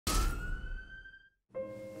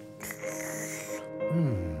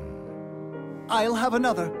I'll have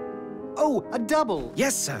another. Oh, a double.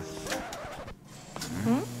 Yes, sir.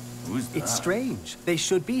 Who's that? It's strange. They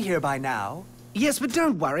should be here by now. Yes, but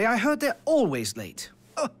don't worry. I heard they're always late.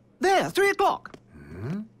 Oh, there, 3 o'clock.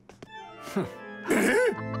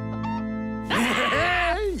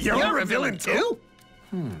 You're a villain too?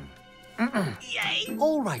 Yay!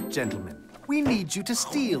 All right, gentlemen. We need you to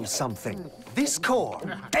steal something. This core.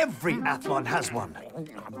 Every Athlon has one.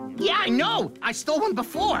 Yeah, I know. I stole one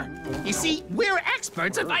before. You see, we're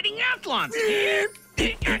experts at fighting Athlons.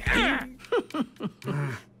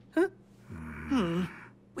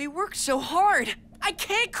 We worked so hard. I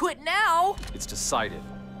can't quit now. It's decided.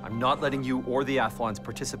 I'm not letting you or the Athlons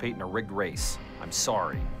participate in a rigged race. I'm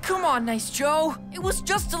sorry. Come on, Nice Joe. It was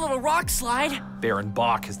just a little rock slide. Baron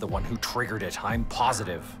Bach is the one who triggered it. I'm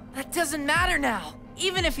positive. That doesn't matter now.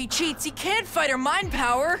 Even if he cheats, he can't fight our mind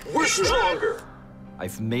power. We're stronger.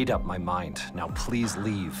 I've made up my mind. Now please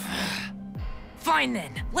leave. Fine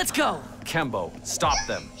then. Let's go. Kembo, stop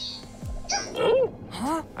them.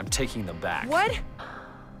 Huh? I'm taking them back. What?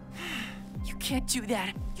 You can't do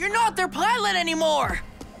that. You're not their pilot anymore.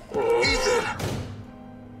 Ethan!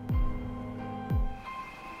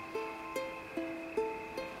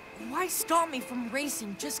 Why stop me from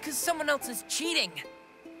racing just because someone else is cheating?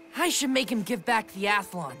 I should make him give back the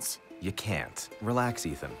Athlons. You can't. Relax,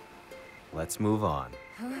 Ethan. Let's move on.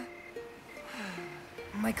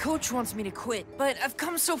 My coach wants me to quit, but I've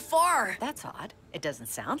come so far. That's odd. It doesn't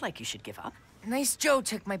sound like you should give up. Nice Joe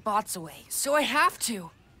took my bots away, so I have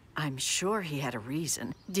to. I'm sure he had a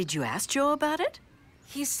reason. Did you ask Joe about it?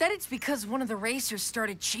 He said it's because one of the racers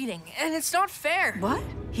started cheating, and it's not fair. What?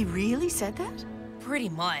 He really said that? Pretty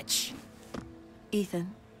much.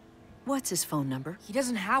 Ethan, what's his phone number? He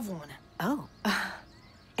doesn't have one. Oh.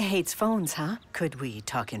 Hates phones, huh? Could we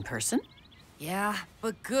talk in person? Yeah,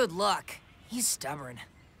 but good luck. He's stubborn.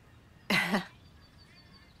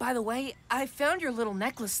 By the way, I found your little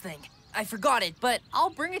necklace thing. I forgot it, but I'll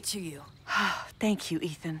bring it to you. Thank you,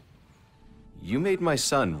 Ethan. You made my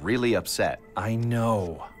son really upset. I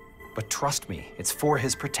know. But trust me, it's for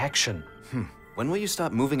his protection. When will you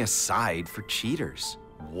stop moving aside for cheaters?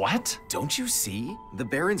 What? Don't you see? The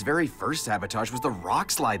Baron's very first sabotage was the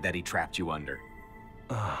rock slide that he trapped you under.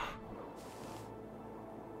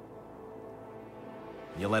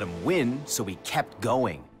 You let him win, so he kept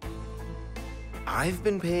going. I've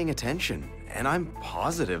been paying attention, and I'm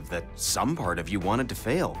positive that some part of you wanted to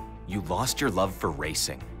fail. You lost your love for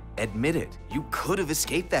racing. Admit it, you could have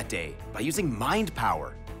escaped that day by using mind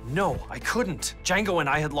power. No, I couldn't. Django and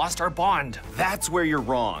I had lost our bond. That's where you're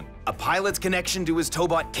wrong. A pilot's connection to his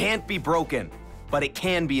Tobot can't be broken, but it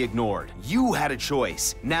can be ignored. You had a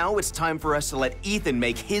choice. Now it's time for us to let Ethan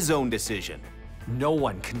make his own decision. No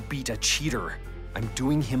one can beat a cheater. I'm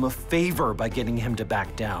doing him a favor by getting him to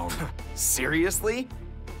back down. Seriously?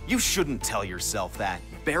 You shouldn't tell yourself that.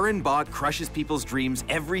 Baron Bot crushes people's dreams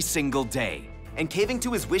every single day, and caving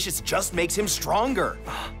to his wishes just makes him stronger.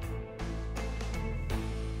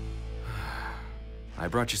 I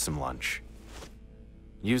brought you some lunch.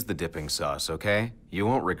 Use the dipping sauce, okay? You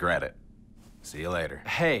won't regret it. See you later.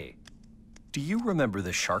 Hey, do you remember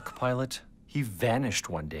the shark pilot? He vanished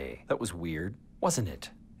one day. That was weird, wasn't it?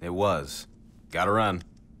 It was. Gotta run.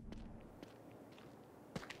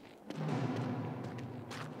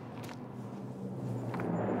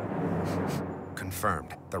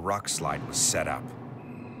 Confirmed. The rock slide was set up.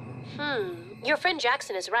 Your friend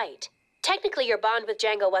Jackson is right. Technically, your bond with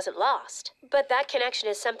Django wasn't lost, but that connection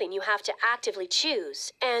is something you have to actively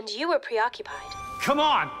choose, and you were preoccupied. Come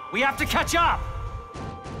on! We have to catch up!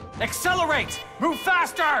 Accelerate! Move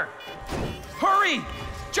faster! Hurry!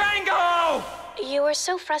 Django! You were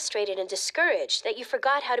so frustrated and discouraged that you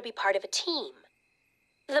forgot how to be part of a team.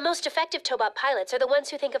 The most effective Tobot pilots are the ones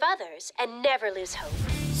who think of others and never lose hope.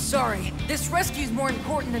 Sorry, this rescue's more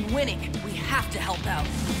important than winning. We have to help out.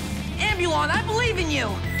 Ambulon, I believe in you!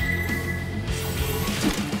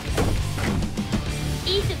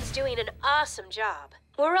 Ethan's doing an awesome job.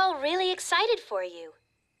 We're all really excited for you.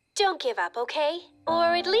 Don't give up, okay?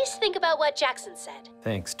 Or at least think about what Jackson said.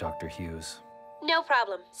 Thanks, Dr. Hughes. No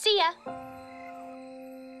problem. See ya.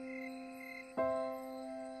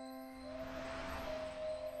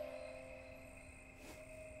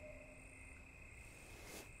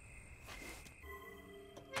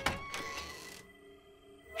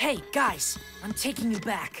 Hey, guys, I'm taking you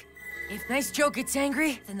back. If Nice Joe gets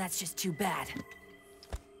angry, then that's just too bad.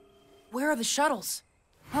 Where are the shuttles?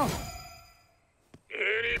 Oh.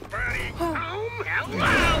 Anybody home?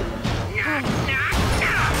 Hello? Knock, knock,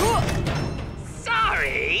 knock.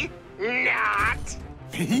 Sorry, not.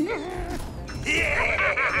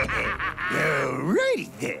 Alrighty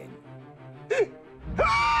then.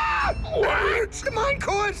 Launch the mine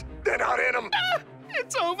cores! They're not in them!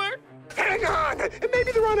 It's over. Hang on!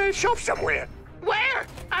 Maybe they're on a shelf somewhere. Where?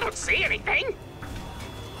 I don't see anything.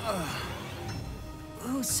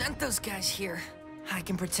 Who sent those guys here? I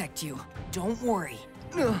can protect you. Don't worry.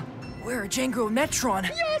 Where are Django and Metron?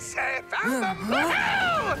 Yes, I found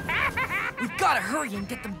them! We've gotta hurry and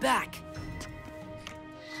get them back.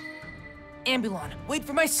 Ambulon, wait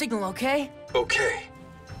for my signal, okay? Okay.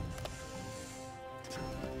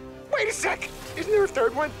 Wait a sec! Isn't there a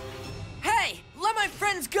third one? Hey, let my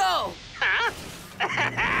friends go! Huh?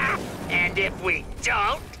 And if we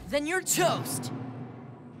don't? Then you're toast.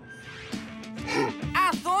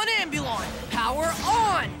 Athlon Ambulon, power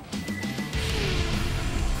on!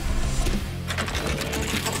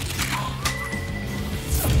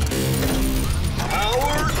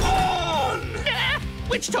 Power on!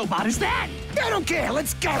 Which Tobot is that? I don't care.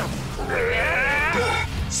 Let's get him.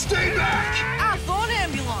 Stay back! Athlon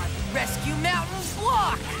Ambulon, rescue mountain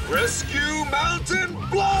block! Rescue mountain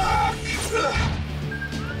block!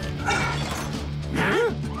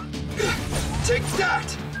 Take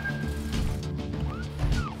that!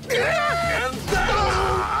 And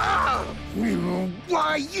that!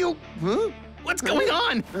 Why, you... Huh? What's going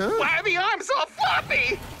on? Why are the arms all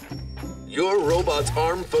floppy? Your robot's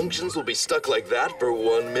arm functions will be stuck like that for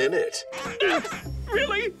 1 minute.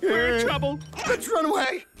 Really? We're in trouble. Let's run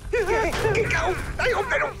away! Go! I hope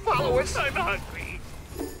they don't follow us! I'm hungry.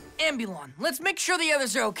 Ambulon, let's make sure the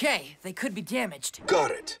others are okay. They could be damaged.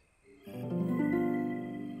 Got it.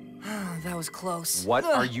 That was close. What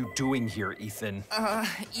are you doing here, Ethan?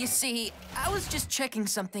 You see, I was just checking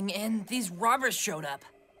something and these robbers showed up.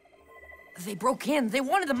 They broke in. They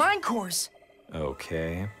wanted the mine cores.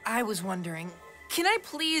 Okay. I was wondering, can I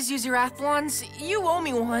please use your Athlons? You owe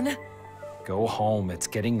me one. Go home. It's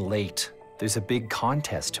getting late. There's a big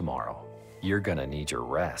contest tomorrow. You're gonna need your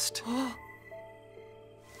rest.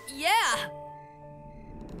 Yeah.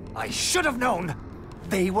 I should have known.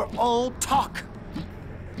 They were all talk.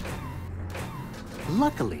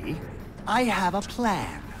 Luckily, I have a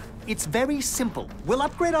plan. It's very simple. We'll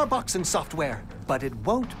upgrade our boxing software, but it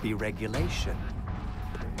won't be regulation.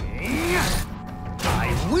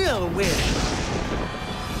 I will win!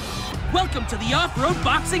 Welcome to the off-road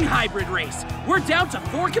boxing hybrid race. We're down to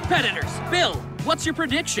 4 competitors. Bill, what's your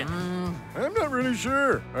prediction? I'm not really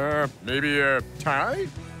sure. Maybe a tie?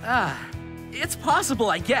 It's possible,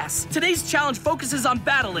 I guess. Today's challenge focuses on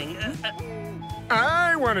battling.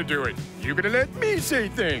 I want to do it. You gotta let me say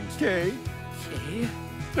things, okay? Okay.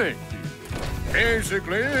 Thank you.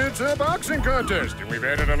 Basically, it's a boxing contest, and we've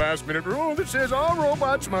added a last-minute rule that says all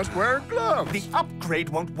robots must wear gloves. The upgrade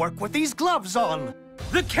won't work with these gloves on.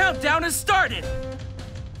 The countdown has started!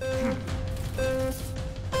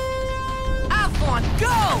 Athlon,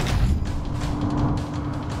 go!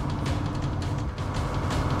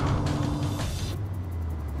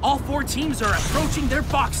 All 4 teams are approaching their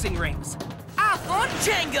boxing rings. Athlon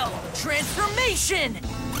Django, transformation!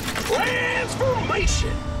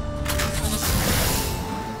 Transformation!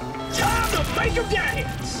 Time to make them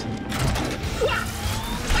dance!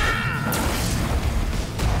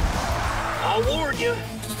 I'll warn you,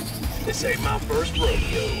 this ain't my first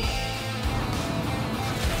rodeo.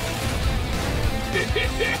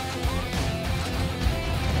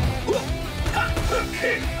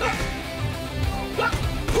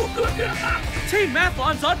 Team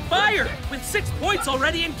Athlon's on fire, with 6 points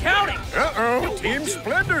already and counting. Uh-oh, Team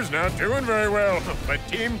Splendor's not doing very well, but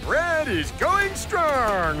Team Bread is going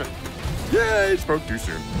strong. Yeah, I spoke too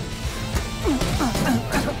soon.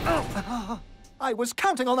 I was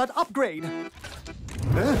counting on that upgrade.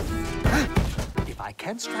 If I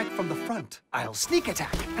can't strike from the front, I'll sneak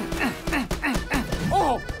attack.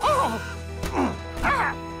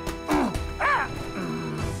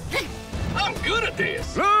 I'm good at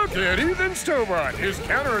this! Look at Ethan's Tobot. His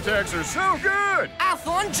counterattacks are so good.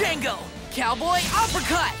 Athlon Django, cowboy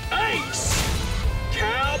uppercut! Ace!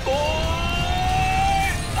 Cowboy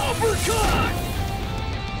uppercut!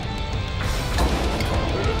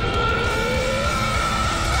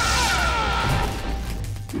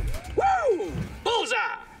 Woo!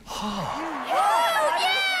 Bullseye!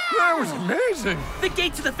 That was amazing. The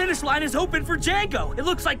gate to the finish line is open for Django. It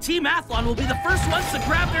looks like Team Athlon will be the first ones to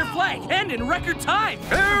grab their flag, and in record time.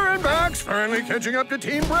 Aaron Box finally catching up to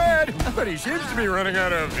Team Bread, but he seems to be running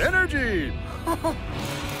out of energy.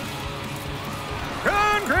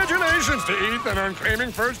 Congratulations to Ethan on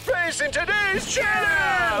claiming first place in today's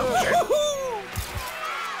challenge!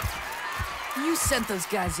 You sent those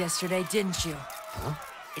guys yesterday, didn't you? Huh?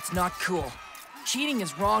 It's not cool. Cheating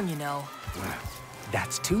is wrong, you know. Well,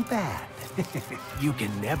 that's too bad. You can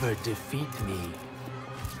never defeat me.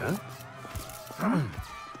 Huh?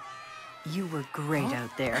 You were great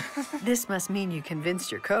out there. This must mean you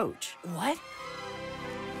convinced your coach. What?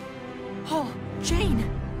 Oh, Jane!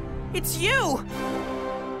 It's you!